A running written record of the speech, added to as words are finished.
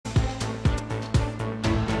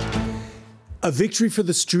A victory for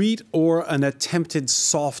the street or an attempted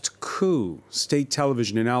soft coup? State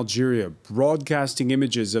television in Algeria broadcasting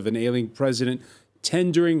images of an ailing president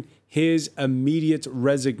tendering his immediate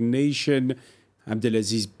resignation.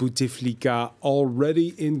 Abdelaziz Bouteflika, already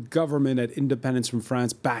in government at independence from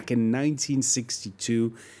France back in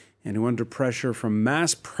 1962, and who, under pressure from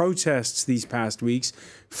mass protests these past weeks,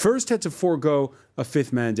 first had to forego a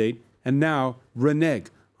fifth mandate and now renege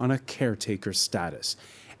on a caretaker status.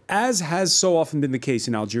 As has so often been the case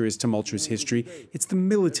in Algeria's tumultuous history, it's the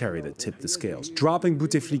military that tipped the scales. Dropping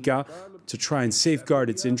Bouteflika to try and safeguard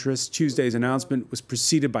its interests, Tuesday's announcement was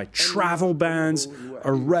preceded by travel bans,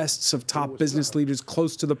 arrests of top business leaders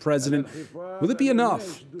close to the president. Will it be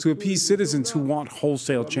enough to appease citizens who want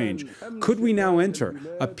wholesale change? Could we now enter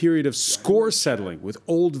a period of score settling with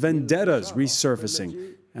old vendettas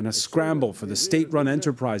resurfacing and a scramble for the state-run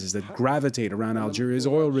enterprises that gravitate around Algeria's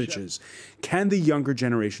oil riches? Can the younger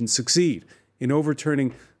generation succeed in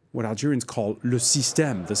overturning what Algerians call le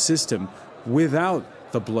système, the system, without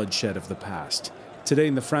the bloodshed of the past? Today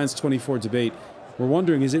in the France 24 debate, we're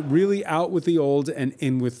wondering, is it really out with the old and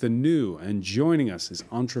in with the new? And joining us is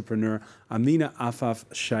entrepreneur Amina Afaf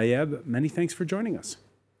Shayeb. Many thanks for joining us.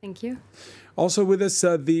 Thank you. Also with us,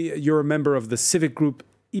 you're a member of the civic group,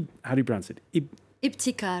 how do you pronounce it?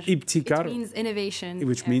 Ibtikar. Ibtikar. It means innovation.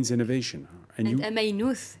 Which means innovation. And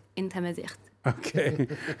Amaynouth in Tamazight. Okay,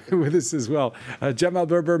 with us as well. Jamal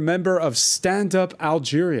Berber, member of Stand Up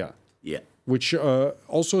Algeria. Yeah. Which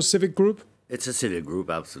also a civic group? It's a civic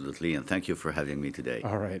group, absolutely, and thank you for having me today.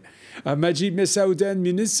 All right. Majid Messaouden,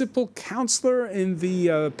 municipal councillor in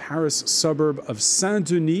the Paris suburb of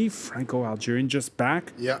Saint-Denis, Franco-Algerian, just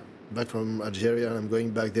back. Yeah, back from Algeria, and I'm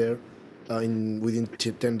going back there within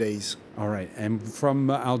 10 days. All right. And from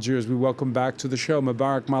Algiers, we welcome back to the show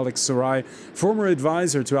Mubarak Malik Sarai, former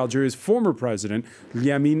advisor to Algeria's former president,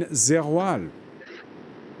 Yamin Zeroual.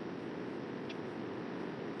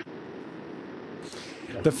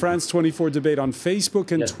 The France 24 debate on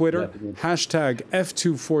Facebook and Twitter, hashtag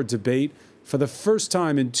F24debate. For the first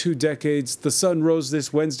time in 2 decades, the sun rose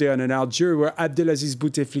this Wednesday on an Algeria where Abdelaziz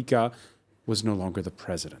Bouteflika was no longer the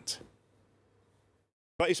president.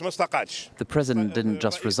 The president didn't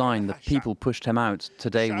just resign, the people pushed him out.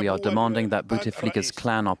 Today we are demanding that Bouteflika's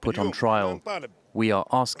clan are put on trial. We are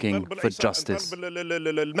asking for justice.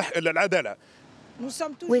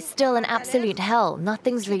 We're still in absolute hell.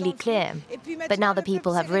 Nothing's really clear. But now the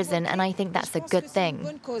people have risen, and I think that's a good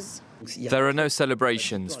thing. There are no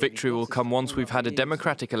celebrations. Victory will come once we've had a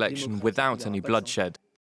democratic election without any bloodshed.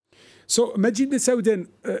 So, Majid Messaouden,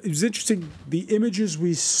 it was interesting, the images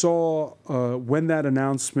we saw when that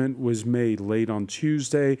announcement was made late on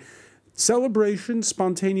Tuesday, celebration,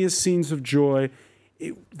 spontaneous scenes of joy,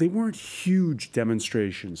 they weren't huge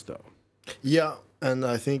demonstrations, though. Yeah, and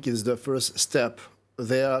I think it's the first step.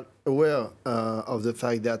 They are aware of the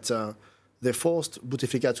fact that they forced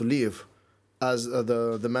Bouteflika to leave. As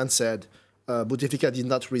the man said, Bouteflika did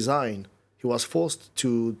not resign. He was forced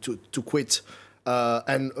to quit.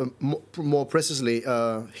 And more precisely,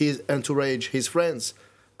 his entourage, his friends,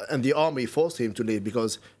 and the army forced him to leave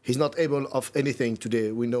because he's not able of anything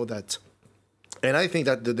today. We know that. And I think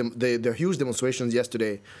that the huge demonstrations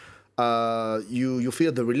yesterday, you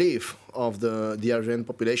feel the relief of the Algerian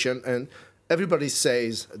population, and everybody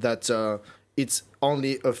says that it's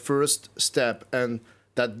only a first step and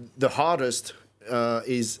that the hardest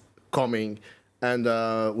is coming, and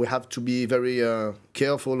we have to be very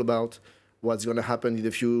careful about what's going to happen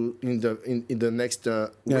in the next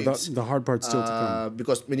weeks. The hard part's still to come.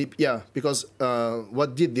 Because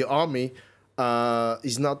what did the army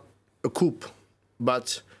is not a coup,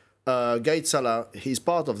 but Gaid Salah, he's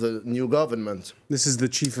part of the new government. This is the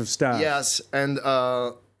chief of staff. Yes, and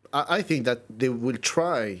I think that they will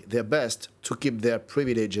try their best to keep their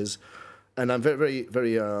privileges, and I'm very,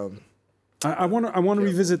 very. I want to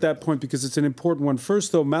revisit that point because it's an important one.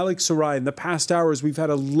 First, though, Malik Sarai, in the past hours, we've had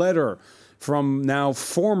a letter from now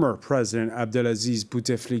former President Abdelaziz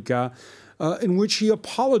Bouteflika, in which he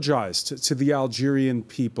apologized to the Algerian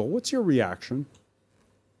people. What's your reaction?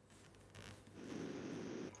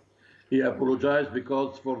 He apologized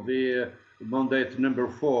because for the mandate number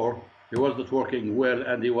 4, he was not working well,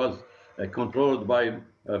 and he was controlled by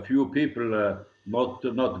a few people, not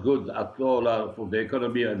good at all for the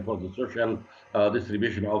economy and for the social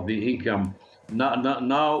distribution of the income.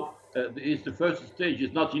 Now it's the first stage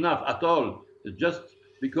is not enough at all. Just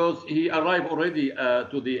because he arrived already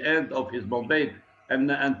to the end of his mandate,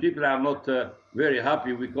 and people are not very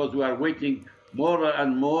happy because we are waiting more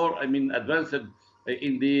and more. I mean, advanced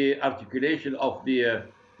in the articulation of the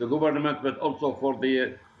government, but also for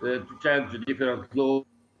the to change the different laws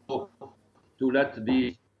to let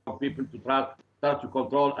the people to start to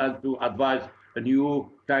control and to advise a new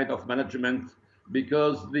kind of management,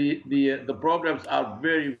 because the problems are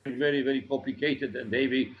very, very, very complicated and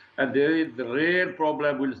heavy, and the real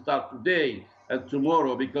problem will start today and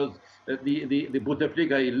tomorrow, because the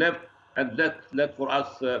Bouteflika, he left and left for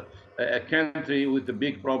us a country with the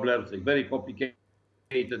big problems, very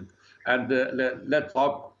complicated, and let's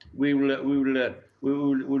hope we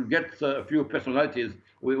will get a few personalities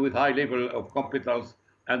with high level of competence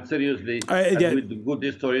and seriously and with good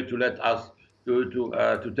history to let us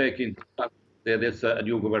to take in this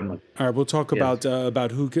new government. All right, we'll talk about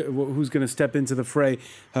who's going to step into the fray.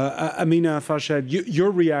 Amina Fashed,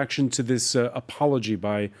 your reaction to this apology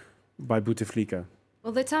by Bouteflika?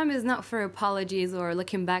 Well, the time is not for apologies or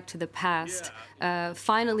looking back to the past.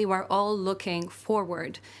 Finally, we're all looking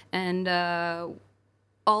forward, and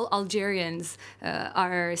all Algerians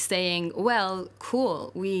are saying, well,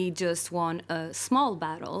 cool, we just won a small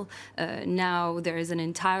battle. Now there is an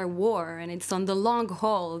entire war, and it's on the long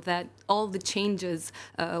haul that all the changes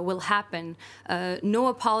will happen. No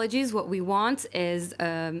apologies. What we want is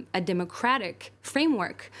a democratic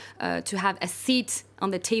framework to have a seat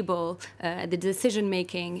on the table, the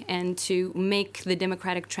decision-making, and to make the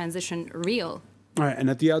democratic transition real. All right, and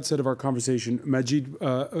at the outset of our conversation, Majid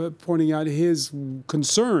pointing out his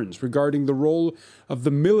concerns regarding the role of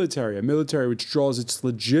the military, a military which draws its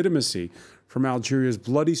legitimacy from Algeria's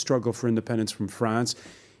bloody struggle for independence from France.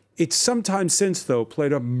 It's sometimes since, though,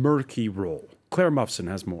 played a murky role. Claire Mufson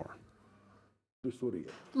has more.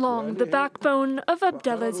 Long the backbone of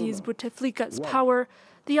Abdelaziz Bouteflika's power,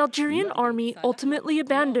 the Algerian army ultimately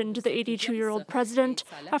abandoned the 82-year-old president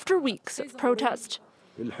after weeks of protest.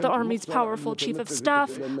 The army's powerful chief of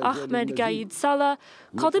staff, Ahmed Gaïd Salah,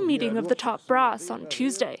 called a meeting of the top brass on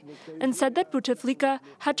Tuesday and said that Bouteflika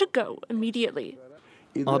had to go immediately.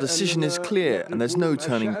 Our decision is clear and there's no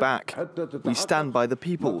turning back. We stand by the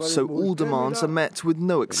people, so all demands are met with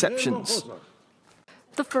no exceptions.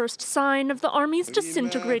 The first sign of the army's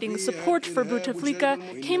disintegrating support for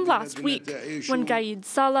Bouteflika came last week, when Gaïd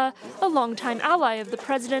Salah, a longtime ally of the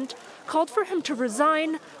president, called for him to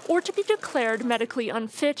resign or to be declared medically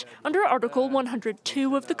unfit under Article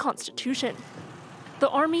 102 of the Constitution. The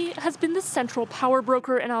army has been the central power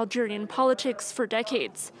broker in Algerian politics for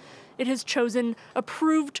decades. It has chosen,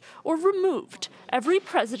 approved, or removed every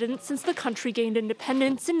president since the country gained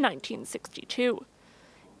independence in 1962.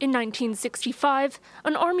 In 1965,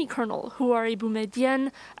 an army colonel, Houari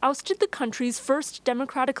Boumediene, ousted the country's first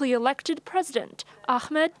democratically elected president,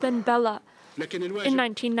 Ahmed Ben Bella. In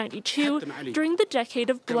 1992, during the decade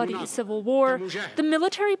of bloody civil war, the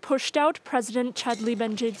military pushed out President Chadli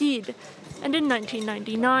Ben Jedid, and in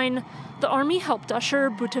 1999, the army helped usher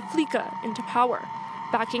Bouteflika into power,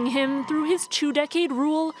 backing him through his 2-decade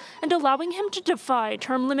rule and allowing him to defy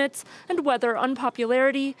term limits and weather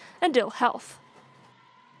unpopularity and ill health.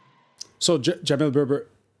 So, Jamil Berber,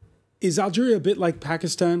 is Algeria a bit like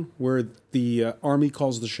Pakistan, where the army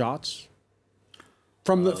calls the shots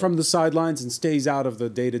from the sidelines and stays out of the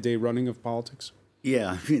day-to-day running of politics?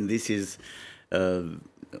 Yeah, I mean, this is, you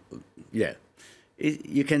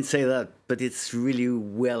can say that, but it's really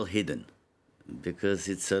well hidden, because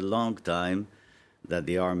it's a long time that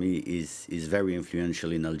the army is very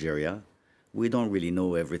influential in Algeria. We don't really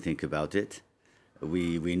know everything about it.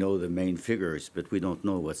 We know the main figures, but we don't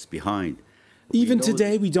know what's behind. Even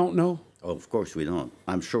today, we don't know? Oh, of course we don't.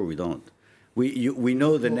 I'm sure we don't. We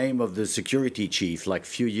know the name of the security chief like a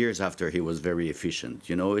few years after he was very efficient.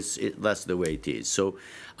 You know, that's the way it is. So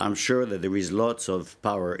I'm sure that there is lots of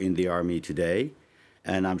power in the army today,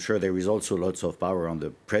 and I'm sure there is also lots of power on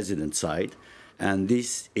the president's side. And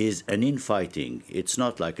this is an infighting. It's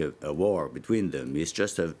not like a war between them. It's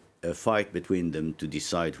just a fight between them to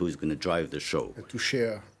decide who's going to drive the show. To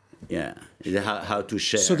share. Yeah, how to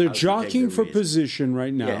share. So they're jockeying for position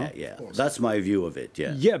right now. Yeah. That's my view of it,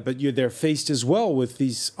 yeah. Yeah, but they're faced as well with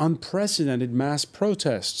these unprecedented mass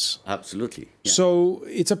protests. Absolutely. Yeah. So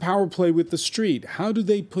it's a power play with the street. How do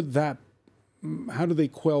they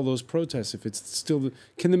quell those protests if it's still...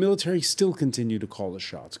 Can the military still continue to call the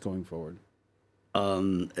shots going forward?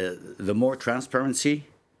 The more transparency,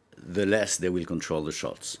 the less they will control the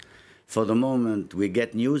shots. For the moment, we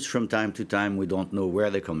get news from time to time. We don't know where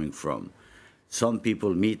they're coming from. Some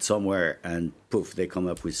people meet somewhere and poof, they come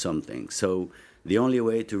up with something. So the only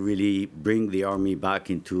way to really bring the army back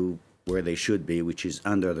into where they should be, which is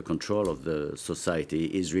under the control of the society,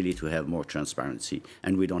 is really to have more transparency.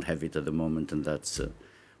 And we don't have it at the moment, and that's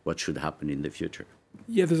what should happen in the future.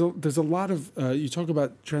 Yeah, there's a lot of, you talk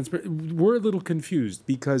about transparency. We're a little confused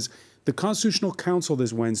because the Constitutional Council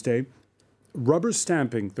this Wednesday rubber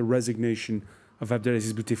stamping the resignation of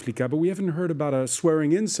Abdelaziz Bouteflika, but we haven't heard about a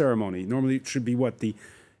swearing-in ceremony. Normally it should be, what, the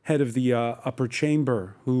head of the upper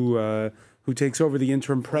chamber who takes over the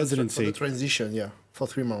interim presidency. For the transition, yeah, for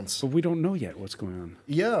 3 months. But we don't know yet what's going on.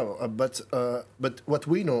 Yeah, but what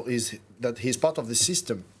we know is that he's part of the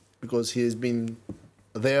system because he has been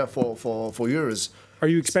there for years. Are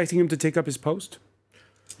you expecting him to take up his post?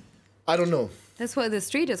 I don't know. That's what the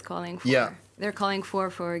street is calling for. Yeah. They're calling for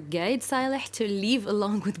Gaid Saleh to leave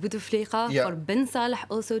along with Bouteflika, Yeah. for Ben Saleh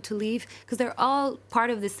also to leave, because they're all part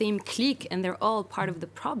of the same clique and they're all part of the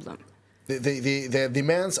problem. Their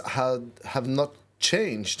demands have not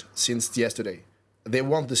changed since yesterday. They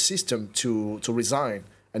want the system to resign,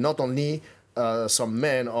 and not only some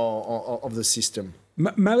men of the system.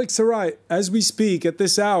 Malik Sarai, as we speak at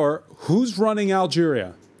this hour, who's running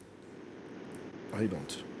Algeria? I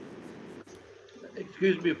don't.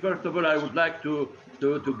 Excuse me, first of all, I would like to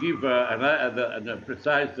give a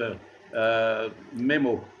precise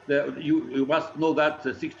memo. You must know that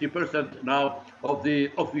 60% now of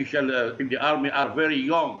the officials in the army are very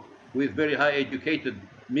young, with very high educated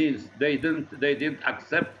means. They didn't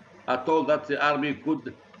accept at all that the army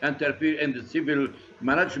could interfere in the civil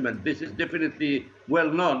management. This is definitely well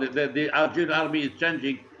known. The Algerian army is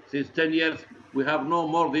changing since 10 years. We have no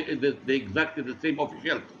more the exactly the same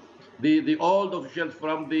officials. The old officials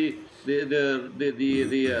from the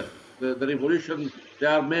revolution, they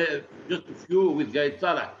are just a few with Gaid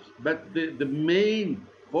Salah, but the main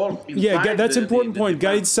force. Yeah, that's an important point.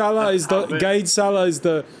 Gaid Salah is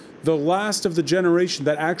the last of the generation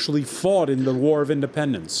that actually fought in the War of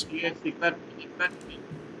Independence. Yes,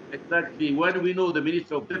 exactly. When we know the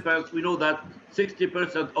Minister of Defense, we know that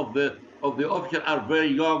 60% of the officers are very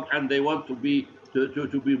young, and they want to be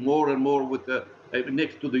more and more with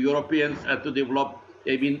next to the Europeans and to develop.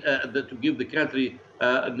 I mean, to give the country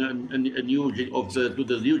to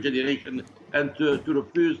the new generation, and to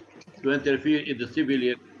refuse to interfere in the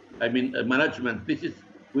civilian, management. This is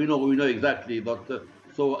we know exactly that.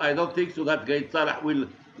 So I don't think so that Gaid Salah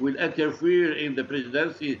will interfere in the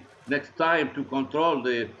presidency next time to control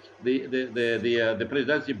the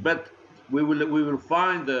presidency. But we will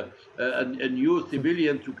find a new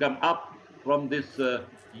civilian to come up from this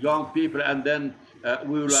young people, and then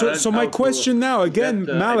we will. So my question now again,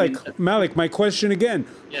 Malik. My question again: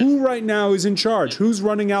 yes. Who right now is in charge? Who's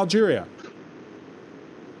running Algeria?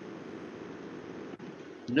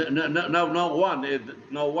 No one.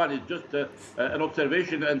 No one. It's just an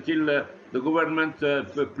observation until the government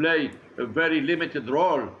play a very limited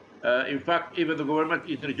role. In fact, even the government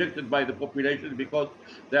is rejected by the population because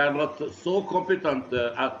they are not so competent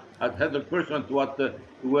at 100% what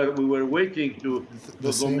we were waiting to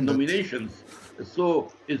nominations.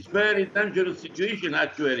 So it's very dangerous situation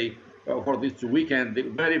actually for this weekend.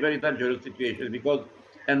 Very, very dangerous situation, because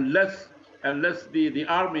unless the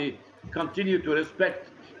army continue to respect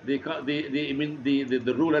the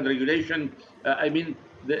rule and regulation,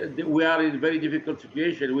 we are in a very difficult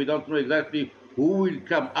situation. We don't know exactly who will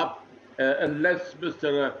come up unless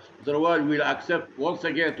Mr. Zaroual will accept once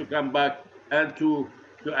again to come back and to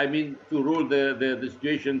rule the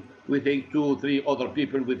situation. We think 2 or 3 other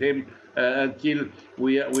people with him until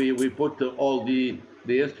we put all the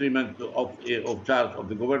instrument of charge of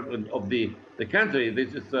the government of the country.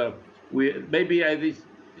 This is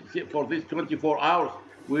for this 24 hours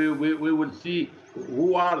we will see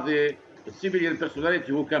who are the civilian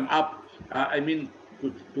personality who come up.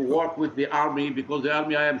 To work with the army, because the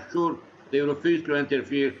army, I am sure, they refuse to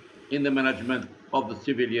interfere in the management of the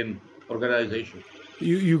civilian organization.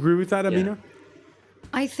 You agree with that, Amina? Yeah.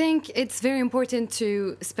 I think it's very important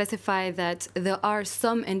to specify that there are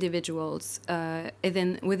some individuals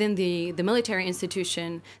within the military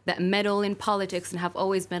institution that meddle in politics and have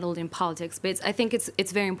always meddled in politics. But I think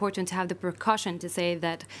it's very important to have the precaution to say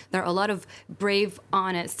that there are a lot of brave,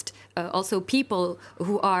 honest, also people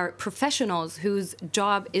who are professionals whose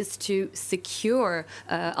job is to secure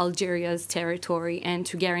Algeria's territory and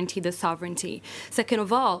to guarantee the sovereignty. Second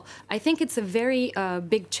of all, I think it's a very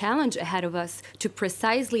big challenge ahead of us to precisely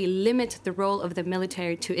limit the role of the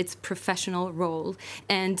military to its professional role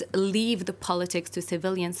and leave the politics to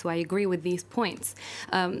civilians. So I agree with these points.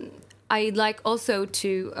 I'd like also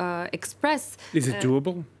to express... Is it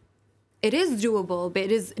doable? It is doable, but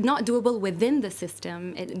it is not doable within the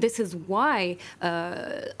system. This is why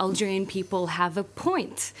Algerian people have a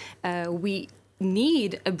point.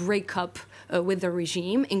 need a breakup with the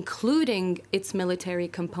regime, including its military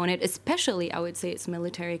component, especially, I would say, its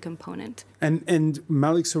military component. And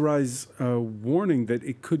Malik Sarai's warning that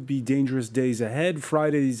it could be dangerous days ahead.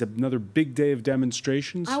 Friday is another big day of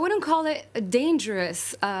demonstrations. I wouldn't call it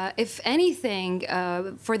dangerous. If anything,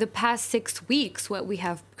 for the past 6 weeks, what we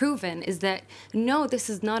have proven is that no, this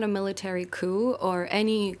is not a military coup or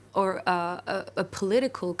a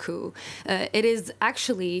political coup. It is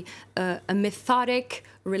actually a methodic,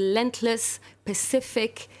 relentless,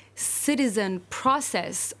 pacific citizen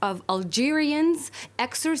process of Algerians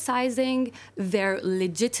exercising their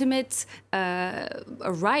legitimate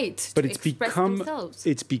right to express themselves.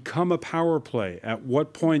 It's become a power play. At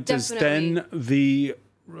what point does then the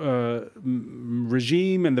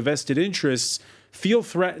regime and the vested interests feel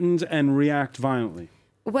threatened and react violently?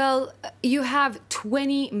 Well, you have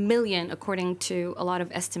 20 million, according to a lot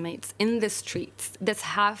of estimates, in the streets. That's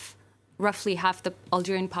roughly half the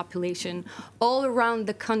Algerian population, all around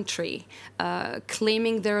the country,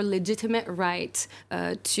 claiming their legitimate right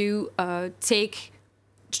to take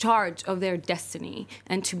charge of their destiny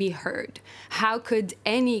and to be heard. How could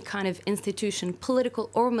any kind of institution,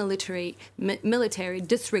 political or military,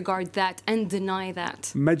 disregard that and deny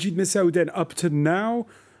that? Majid Messaouden, up to now,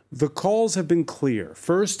 the calls have been clear.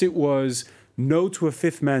 First, it was no to a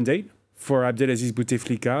fifth mandate for Abdelaziz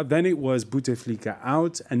Bouteflika. Then it was Bouteflika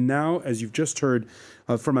out. And now, as you've just heard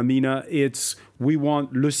from Amina, it's we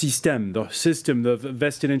want le système, the system, the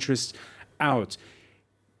vested interests out.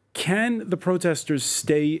 Can the protesters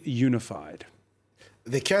stay unified?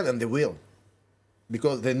 They can and they will,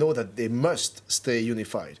 because they know that they must stay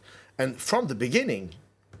unified. And from the beginning,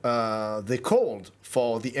 they called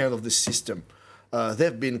for the end of the system.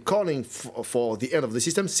 They've been calling for the end of the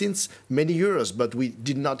system since many years, but we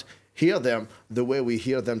did not hear them the way we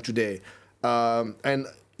hear them today. And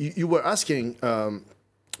you were asking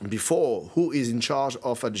before who is in charge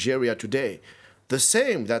of Algeria today. The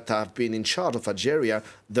same that have been in charge of Algeria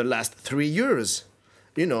the last 3 years.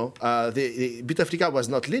 You know, Bouteflika was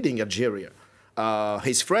not leading Algeria.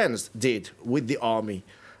 His friends did with the army.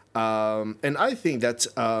 And I think that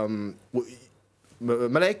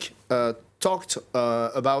Malek talked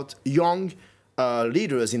about young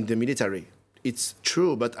leaders in the military. It's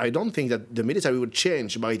true, but I don't think that the military would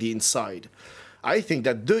change by the inside. I think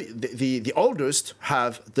that the oldest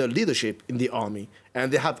have the leadership in the army,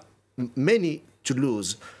 and they have many to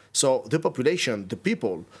lose. So the population, the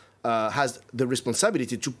people, has the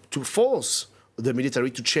responsibility to force the military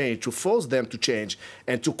to change, to force them to change,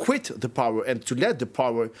 and to quit the power and to let the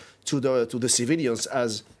power to the civilians,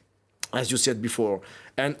 as you said before.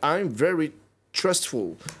 And I'm very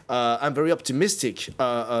trustful. I'm very optimistic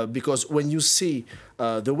because when you see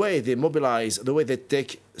the way they mobilize, the way they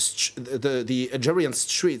take the Algerian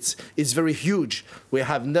streets, is very huge. We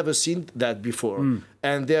have never seen that before.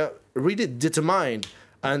 And they're really determined.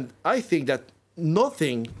 And I think that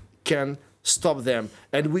nothing can stop them.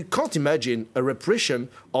 And we can't imagine a repression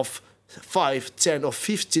of 5, 10, or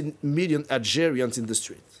 15 million Algerians in the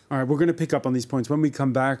streets. All right, we're going to pick up on these points. When we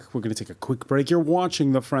come back, we're going to take a quick break. You're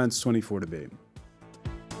watching the France 24 debate.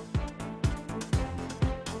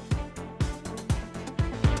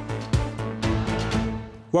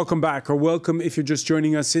 Welcome back, or welcome if you're just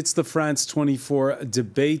joining us. It's the France 24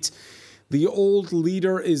 debate. The old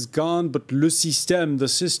leader is gone, but le système, the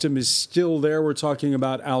system, is still there. We're talking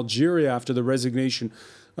about Algeria after the resignation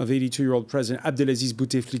of 82-year-old President Abdelaziz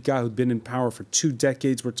Bouteflika, who'd been in power for 2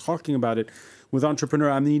 decades. We're talking about it with entrepreneur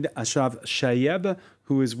Amin Ashav Shayeb,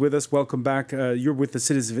 who is with us. Welcome back. You're with the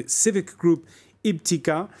civic group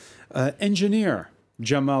Ibtika. Engineer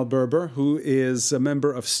Jamal Berber, who is a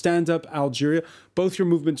member of Stand Up Algeria, both your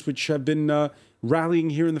movements which have been rallying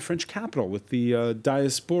here in the French capital with the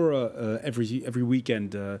diaspora every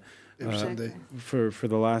weekend Every Sunday. For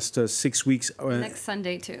the last 6 weeks. Next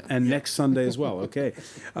Sunday, too. And next Sunday as well, okay.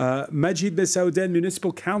 Majid Messaouden,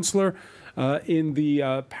 municipal councillor in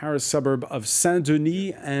the Paris suburb of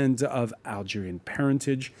Saint-Denis and of Algerian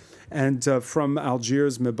parentage. And from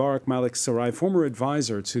Algiers, Mebarak Malik Sarai, former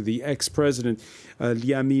advisor to the ex-president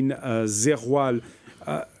Liamine Zeroual.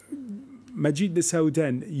 Majid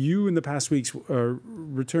Messaouden, you in the past weeks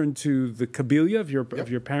returned to the Kabylia of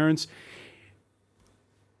your parents.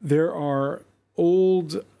 There are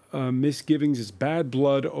old misgivings, it's bad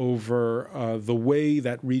blood over the way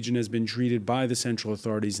that region has been treated by the central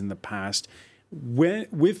authorities in the past.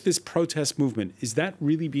 With this protest movement, is that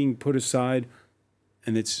really being put aside,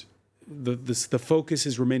 and it's the focus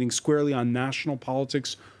is remaining squarely on national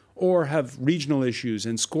politics, or have regional issues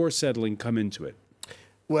and score settling come into it?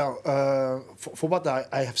 Well, for what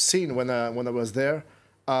I have seen when I was there,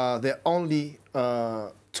 they only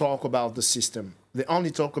talk about the system. They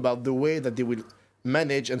only talk about the way that they will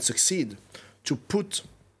manage and succeed to put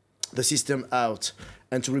the system out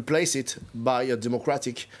and to replace it by a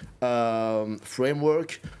democratic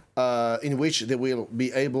framework in which they will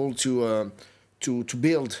be able to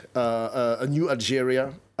build a new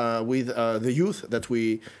Algeria with the youth that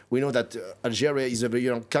we know that Algeria is a very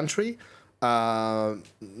young country.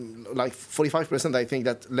 Like 45%, I think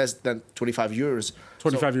that less than 25 years.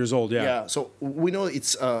 25 years old, yeah. Yeah, so we know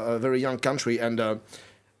it's a very young country, and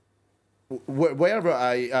wherever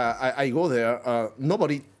I go there,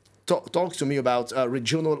 nobody talks to me about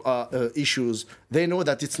regional issues. They know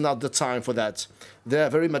that it's not the time for that. They are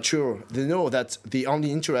very mature. They know that the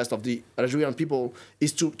only interest of the Algerian people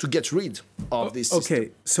is to get rid of this system.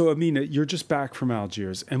 Okay, so Amina, you're just back from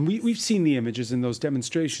Algiers, and we've seen the images in those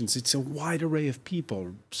demonstrations. It's a wide array of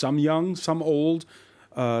people, some young, some old,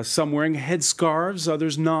 some wearing headscarves,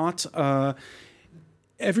 others not.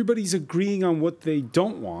 Everybody's agreeing on what they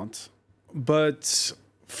don't want, but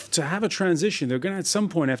to have a transition, they're going to at some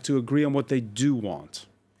point have to agree on what they do want.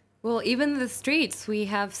 Well, even in the streets, we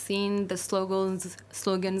have seen the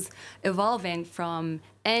slogans evolving from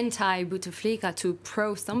anti-Bouteflika to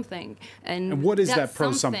pro-something. And what is that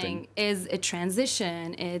pro-something? Is a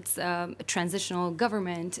transition. It's a transitional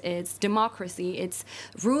government. It's democracy. It's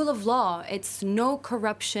rule of law. It's no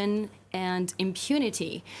corruption and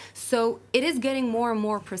impunity. So it is getting more and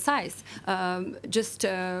more precise.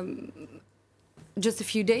 Just a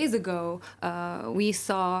few days ago, we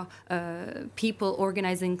saw people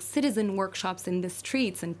organizing citizen workshops in the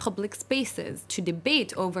streets and public spaces to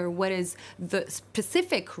debate over what is the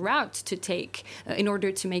specific route to take in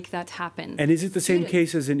order to make that happen. And is it the same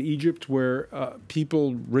case as in Egypt, where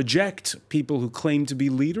people reject people who claim to be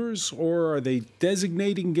leaders, or are they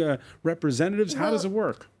designating representatives? How does it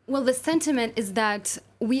work? Well, the sentiment is that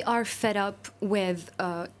we are fed up with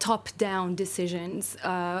top-down decisions.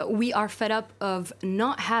 We are fed up of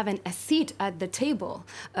not having a seat at the table.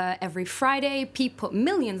 Every Friday,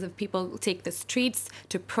 millions of people take the streets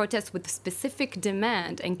to protest with specific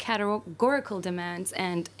demand and categorical demands,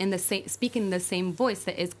 and speaking in the same voice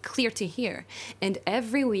that is clear to hear. And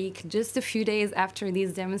every week, just a few days after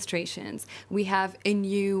these demonstrations, we have a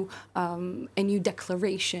new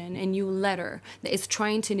declaration, a new letter that is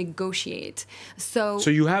trying to negotiate. So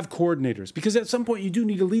you have coordinators, because at some point you do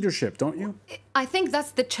need a leadership, don't you? I think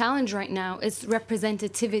that's the challenge right now, is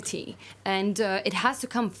representativity. And it has to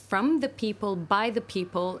come from the people, by the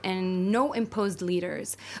people, and no imposed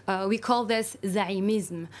leaders. We call this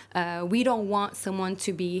zaimism. We don't want someone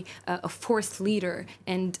to be a forced leader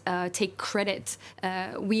and take credit.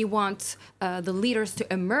 We want the leaders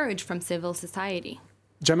to emerge from civil society.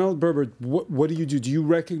 Jamel Berber, what do you do? Do you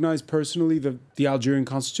recognize personally the Algerian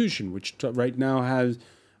constitution, which right now has,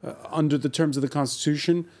 under the terms of the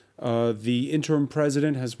constitution, the interim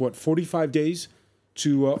president has, 45 days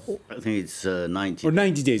to... I think it's 90. Or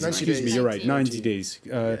 90 days, excuse me, you're right, 90 days.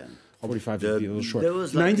 45 would be a little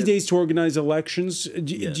short. 90 days to organize elections.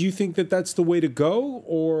 Do you think that that's the way to go?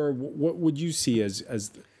 Or what would you see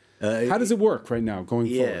as how does it work right now, going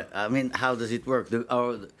forward? Yeah, I mean, how does it work?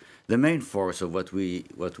 The main force of what we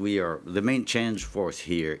are, the main change force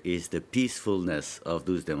here is the peacefulness of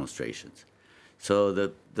those demonstrations. So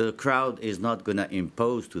the crowd is not going to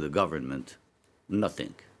impose to the government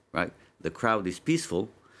nothing, right? The crowd is peaceful,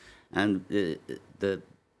 and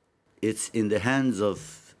it's in the hands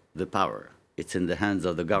of the power. It's in the hands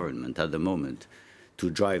of the government at the moment to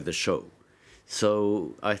drive the show.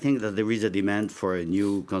 So I think that there is a demand for a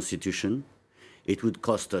new constitution. It would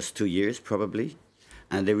cost us 2 years, probably.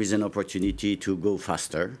 And there is an opportunity to go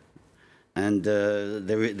faster, and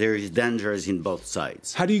there is dangers in both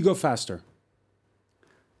sides. How do you go faster?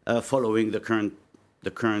 Following the current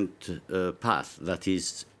path that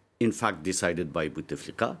is, in fact, decided by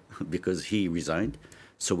Bouteflika, because he resigned,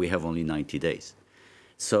 so we have only 90 days.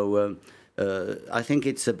 So I think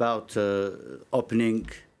it's about opening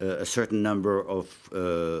a certain number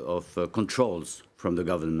of controls from the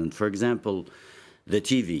government. For example, the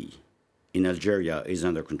TV in Algeria is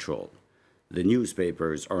under control. The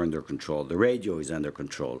newspapers are under control. The radio is under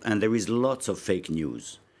control. And there is lots of fake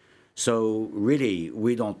news. So really,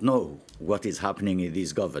 we don't know what is happening in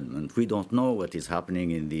this government. We don't know what is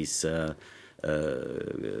happening in this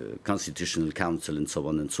Constitutional Council and so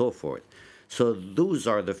on and so forth. So those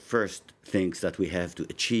are the first things that we have to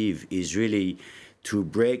achieve, is really to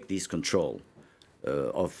break this control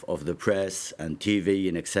of the press and TV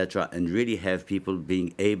and etc., and really have people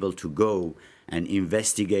being able to go and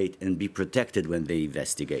investigate and be protected when they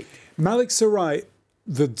investigate. Malik Sarai,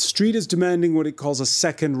 the street is demanding what it calls a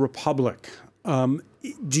second republic. Do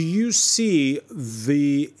you see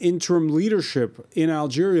the interim leadership in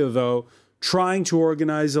Algeria, though, trying to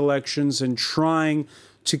organize elections and trying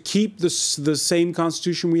to keep the same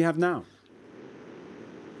constitution we have now?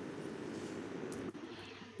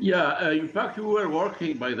 Yeah, in fact, we were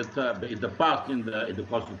working in the past in the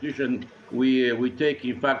constitution. We take,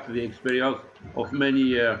 in fact, the experience of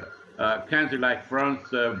many countries like France,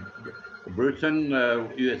 Britain,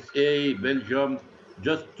 USA, Belgium,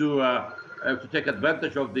 just to take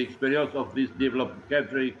advantage of the experience of this developed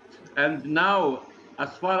country. And now, as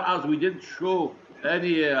far as we didn't show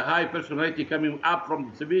any high personality coming up from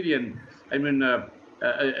the civilian, I mean,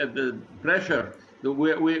 the pressure,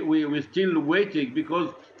 we're still waiting,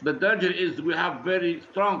 because the danger is we have very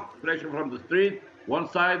strong pressure from the street, one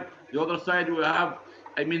side, the other side we have,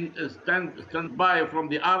 I mean, stand by from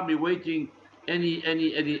the army waiting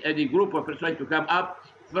any group of person to come up.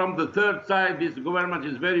 From the third side, this government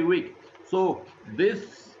is very weak. So the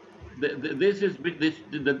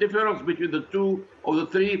difference between the two or the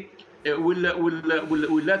three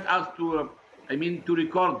will let us to to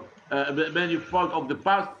record many faults of the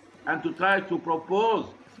past and to try to propose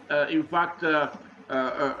in fact a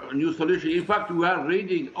new solution. In fact, we are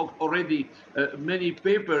reading already many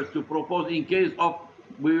papers to propose in case of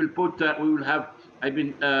we will have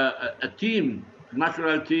a team,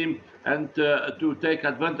 national team, and to take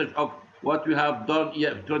advantage of what we have done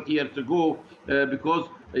 20 years ago, because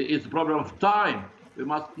it's a problem of time. We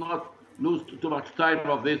must not lose too much time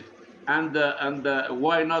of this, and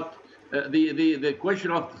why not? The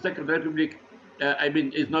question of the Second Republic,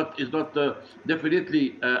 is not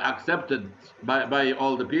definitely accepted by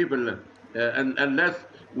all the people, and unless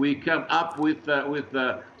we come up with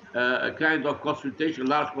a kind of consultation,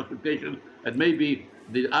 large consultation, and maybe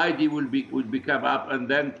the ID will come up, and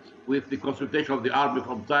then with the consultation of the army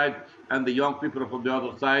from side and the young people from the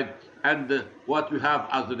other side, and what we have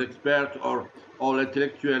as an expert or all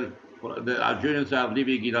intellectual, the Algerians are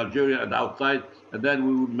living in Algeria and outside, and then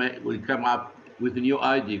we will come up with a new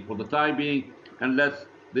ID. For the time being, unless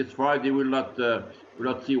this Friday will not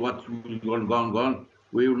see what's going on,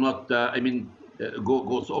 we will not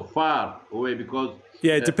go so far away, because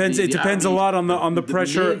it depends. It depends a lot on the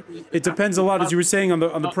pressure. It depends a lot, as you were saying, on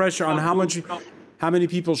the pressure, on how many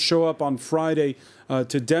people show up on Friday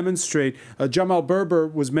to demonstrate. Jamal Berber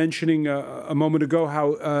was mentioning a moment ago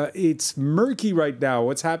how it's murky right now,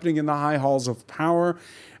 what's happening in the high halls of power.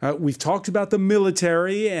 We've talked about the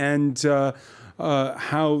military and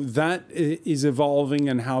how that is evolving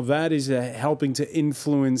and how that is helping to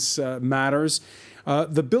influence matters.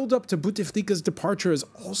 The build-up to Bouteflika's departure has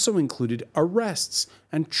also included arrests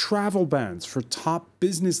and travel bans for top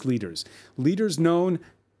business leaders known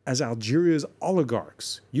as Algeria's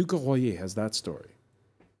oligarchs. Yuka Royer has that story.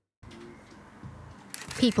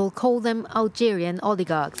 People call them Algerian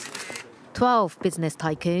oligarchs, 12 business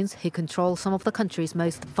tycoons who control some of the country's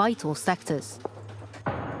most vital sectors.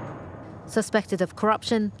 Suspected of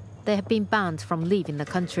corruption, they have been banned from leaving the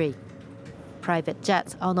country. Private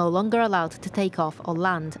jets are no longer allowed to take off or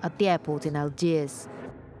land at the airport in Algiers.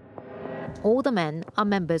 All the men are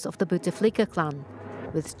members of the Bouteflika clan,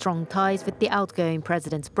 with strong ties with the outgoing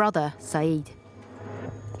president's brother, Said.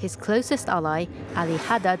 His closest ally, Ali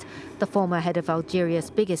Haddad, the former head of Algeria's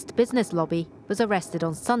biggest business lobby, was arrested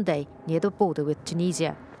on Sunday near the border with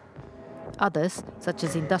Tunisia. Others, such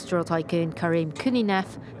as industrial tycoon Karim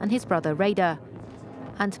Kouninef and his brother Reda,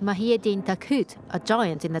 and Mahieddine Takhout, a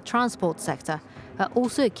giant in the transport sector, are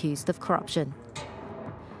also accused of corruption.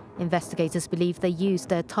 Investigators believe they used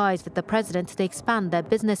their ties with the president to expand their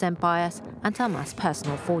business empires and amass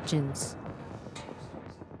personal fortunes.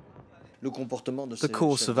 The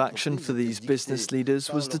course of action for these business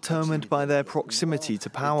leaders was determined by their proximity to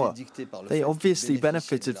power. They obviously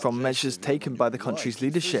benefited from measures taken by the country's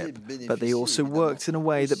leadership, but they also worked in a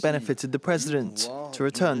way that benefited the president, to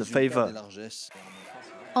return the favour.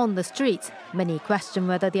 On the street, many question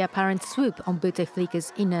whether the apparent swoop on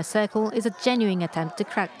Bouteflika's inner circle is a genuine attempt to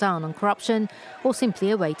crack down on corruption or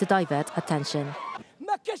simply a way to divert attention.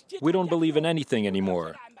 We don't believe in anything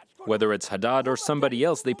anymore. Whether it's Haddad or somebody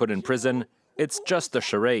else they put in prison, it's just a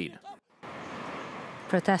charade.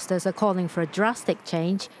 Protesters are calling for a drastic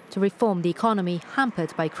change to reform the economy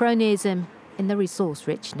hampered by cronyism in the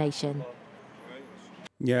resource-rich nation.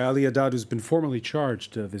 Yeah, Ali Haddad has been formally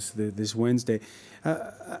charged this Wednesday.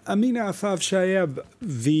 Amina Afaf Shayeb,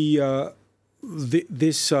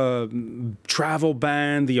 this travel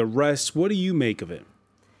ban, the arrests, what do you make of it?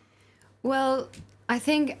 Well, I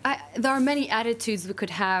think there are many attitudes we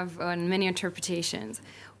could have and many interpretations.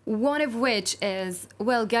 One of which is,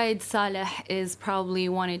 well, Gaid Saleh is probably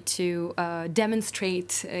wanted to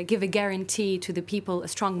demonstrate, give a guarantee to the people, a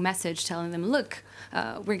strong message telling them, look,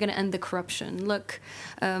 we're going to end the corruption. Look,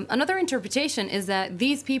 another interpretation is that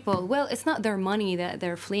these people, well, it's not their money that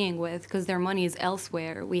they're fleeing with, because their money is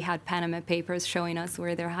elsewhere. We had Panama Papers showing us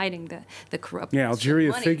where they're hiding the corrupt Yeah, Algeria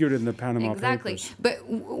money. figured in the Panama Exactly. Papers. But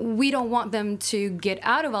we don't want them to get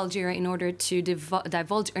out of Algeria in order to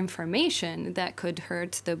divulge information that could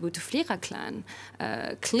hurt the Bouteflika clan.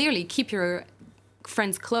 Clearly, keep your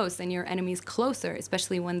friends close and your enemies closer,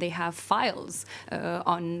 especially when they have files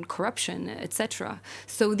on corruption, etc.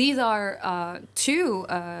 So these are two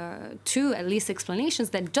at least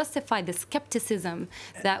explanations that justify the skepticism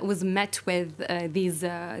that was met with these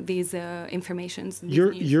informations.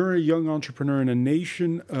 You're a young entrepreneur in a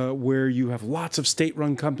nation where you have lots of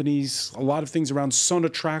state-run companies, a lot of things around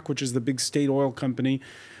Sonatrach, which is the big state oil company.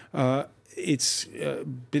 It's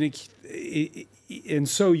been and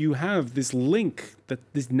so you have this link,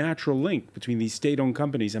 this natural link between these state-owned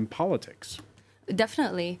companies and politics.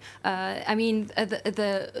 Definitely. I mean,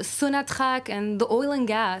 the Sonatrach and the oil and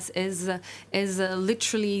gas is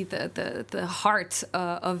literally the heart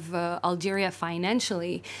of Algeria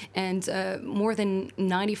financially, and more than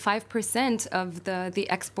 95% of the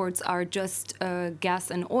exports are just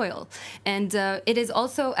gas and oil. And it is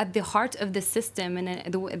also at the heart of the system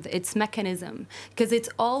and its mechanism, because it's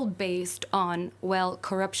all based on, well,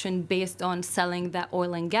 corruption based on selling that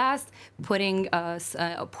oil and gas, putting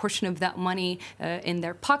a portion of that money in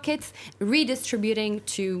their pockets, redistributing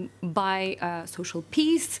to buy social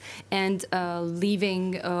peace, and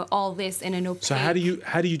leaving all this in an opaque. So how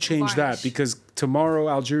do you change that? Because tomorrow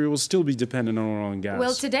Algeria will still be dependent on oil and gas.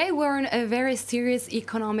 Well, today we're in a very serious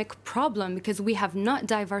economic problem because we have not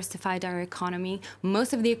diversified our economy.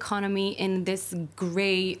 Most of the economy in this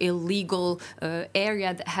gray, illegal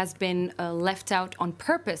area that has been left out on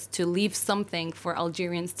purpose to leave something for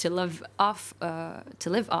Algerians to live off.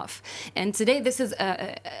 And today this is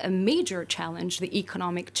a major challenge, the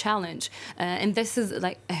economic challenge. And this is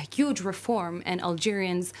like a huge reform, and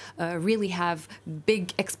Algerians really have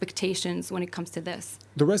big expectations when it comes to this.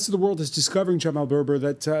 The rest of the world is discovering, Jamal Berber,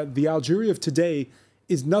 that the Algeria of today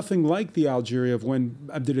is nothing like the Algeria of when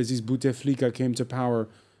Abdelaziz Bouteflika came to power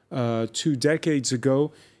 2 decades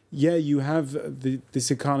ago. Yeah, you have this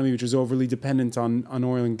economy which is overly dependent on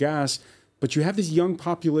oil and gas, but you have this young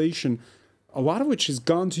population, a lot of which has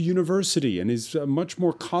gone to university and is much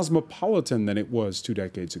more cosmopolitan than it was 2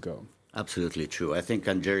 decades ago. Absolutely true. I think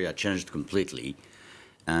Algeria changed completely.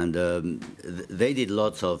 And they did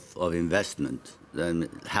lots of investment,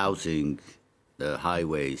 housing,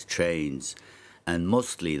 highways, trains, and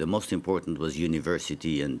mostly, the most important was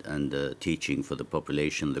university and teaching for the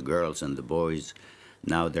population, the girls and the boys.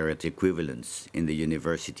 Now they're at equivalence in the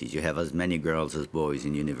universities. You have as many girls as boys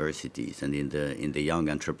in universities and in the young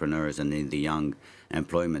entrepreneurs and in the young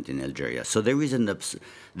employment in Algeria. So there is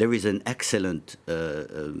an excellent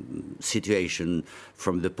situation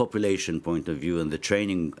from the population point of view and the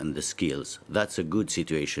training and the skills. That's a good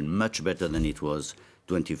situation, much better than it was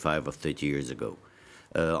 25 or 30 years ago.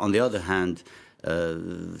 On the other hand,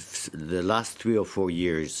 the last 3 or 4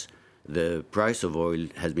 years, the price of oil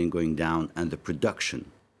has been going down, and the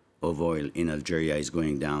production of oil in Algeria is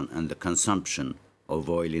going down, and the consumption of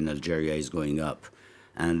oil in Algeria is going up.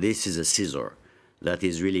 And this is a scissor that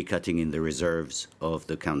is really cutting in the reserves of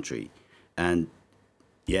the country. And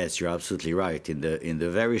yes, you're absolutely right. In the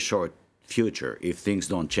very short future, if things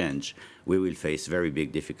don't change, we will face very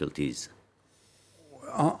big difficulties.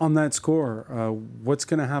 On that score, what's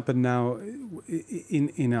going to happen now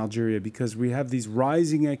in Algeria? Because we have these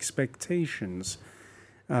rising expectations.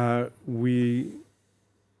 Is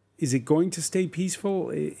it going to stay peaceful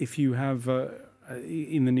if you have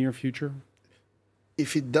in the near future?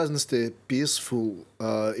 If it doesn't stay peaceful,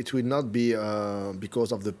 it will not be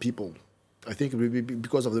because of the people. I think it will be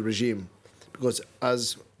because of the regime. Because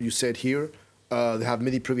as you said here, they have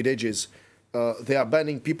many privileges. They are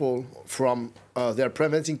banning people from, they are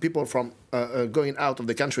preventing people from going out of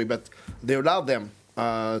the country, but they allow them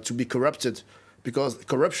to be corrupted because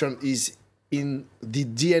corruption is in the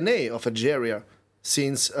DNA of Algeria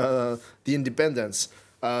since the independence.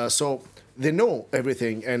 So they know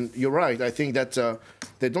everything, and you're right. I think that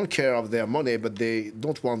they don't care of their money, but they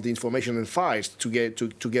don't want the information and files to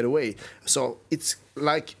get away. So it's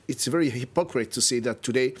very hypocrite to say that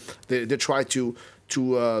today they try to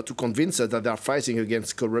convince us that they are fighting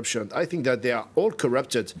against corruption. I think that they are all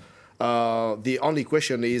corrupted. The only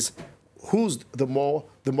question is who's the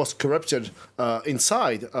most corrupted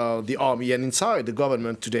inside the army and inside the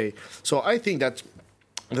government today. So I think that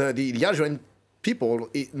the Algerian people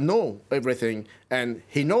know everything, and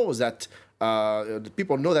he knows that the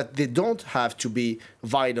people know that they don't have to be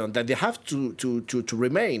violent, that they have to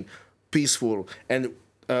remain peaceful. And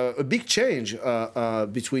a big change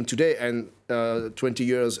between today and 20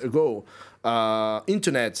 years ago,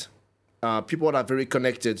 internet, people are very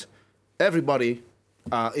connected. Everybody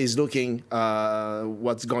is looking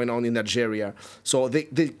what's going on in Algeria. So they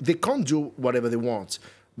can't do whatever they want.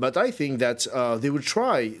 But I think that they will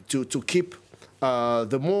try to keep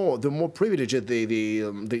the more privileged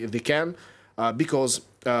they can, because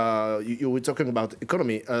you were talking about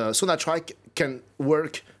economy. So that try can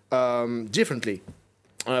work differently.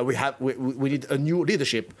 We need a new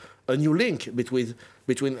leadership, a new link between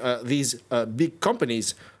these big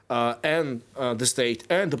companies and the state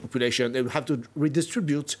and the population. They will have to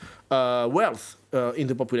redistribute wealth in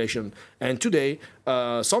the population. And today,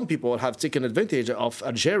 some people have taken advantage of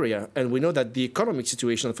Algeria, and we know that the economic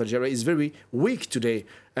situation of Algeria is very weak today,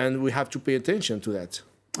 and we have to pay attention to that.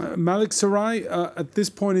 Malik Sarai, at this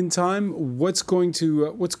point in time, what's going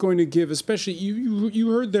to give? Especially,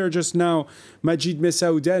 you heard there just now, Majid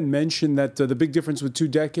Messaouden mentioned that the big difference with 2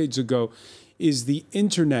 decades ago is the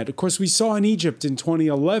internet. Of course, we saw in Egypt in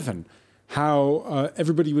 2011 how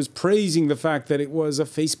everybody was praising the fact that it was a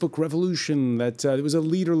Facebook revolution, that it was a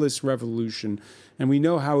leaderless revolution, and we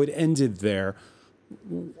know how it ended there.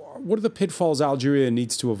 What are the pitfalls Algeria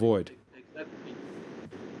needs to avoid?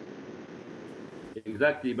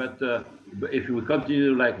 Exactly, but if we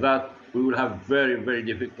continue like that, we will have very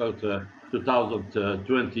difficult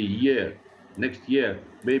 2020 year. Next year,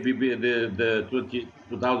 maybe the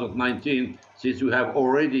 2019, since we have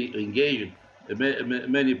already engaged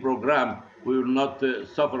many programs, we will not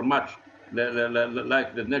suffer much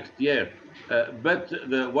like the next year. But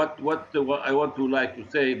what I want to like to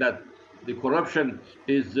say that the corruption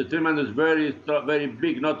is tremendous, very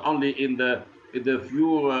big, not only in the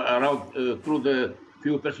few around through the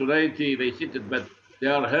few personality they seated, but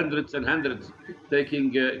there are hundreds and hundreds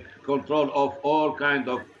taking control of all kind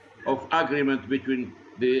of agreement between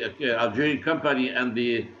the Algerian company and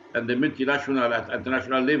the multinational at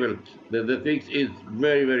international level. The things is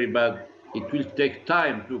very bad. It will take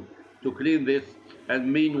time to clean this,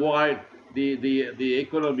 and meanwhile the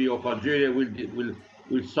economy of Algeria will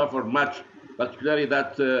suffer much, particularly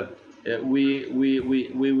that we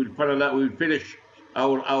will finish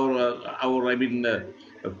our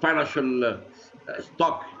financial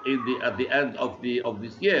stock at the end of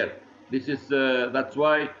this year. This is that's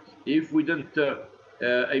why if we don't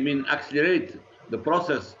accelerate the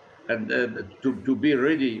process and to be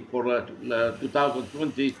ready for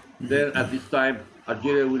 2020, then at this time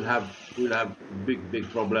Algeria will have big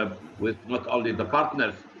problem with not only the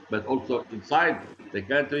partners but also inside the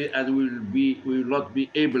country, and we will not be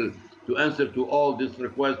able to answer to all these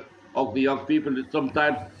requests of the young people.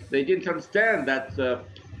 Sometimes they didn't understand that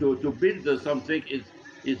to build something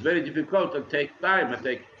is very difficult and take time and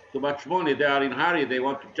take too much money. They are in hurry. They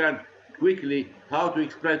want to change quickly. How to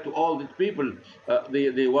explain to all these people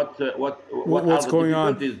what's going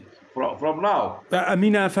on from now?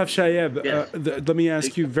 Amina Afaf Shayeb, yes. Let me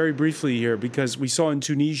ask you very briefly here, because we saw in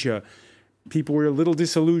Tunisia, people were a little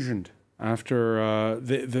disillusioned after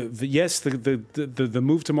the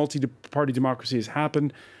move to multi-party democracy has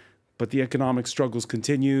happened, but the economic struggles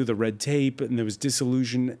continue, the red tape, and there was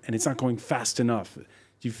disillusion, and it's not going fast enough.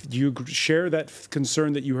 Do you share that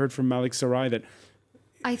concern that you heard from Malik Sarai, that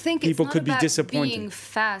I think people it's could not be disappointed? Being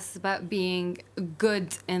fast, about being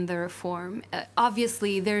good in the reform.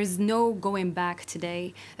 Obviously, there's no going back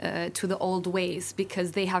today to the old ways,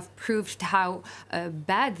 because they have proved how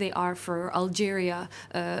bad they are for Algeria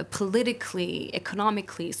politically,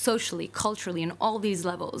 economically, socially, culturally, and all these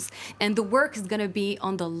levels. And the work is going to be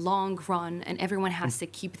on the long run, and everyone has to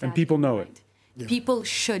keep that. And people know it. Yeah. People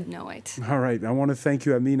should know it. All right. I want to thank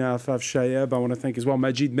you, Amina Afaf Shayeb. I want to thank as well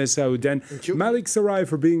Majid Messaouden, Malik Sarai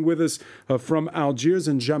for being with us from Algiers,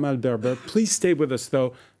 and Jamal Berber. Please stay with us,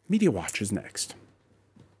 though. Media Watch is next.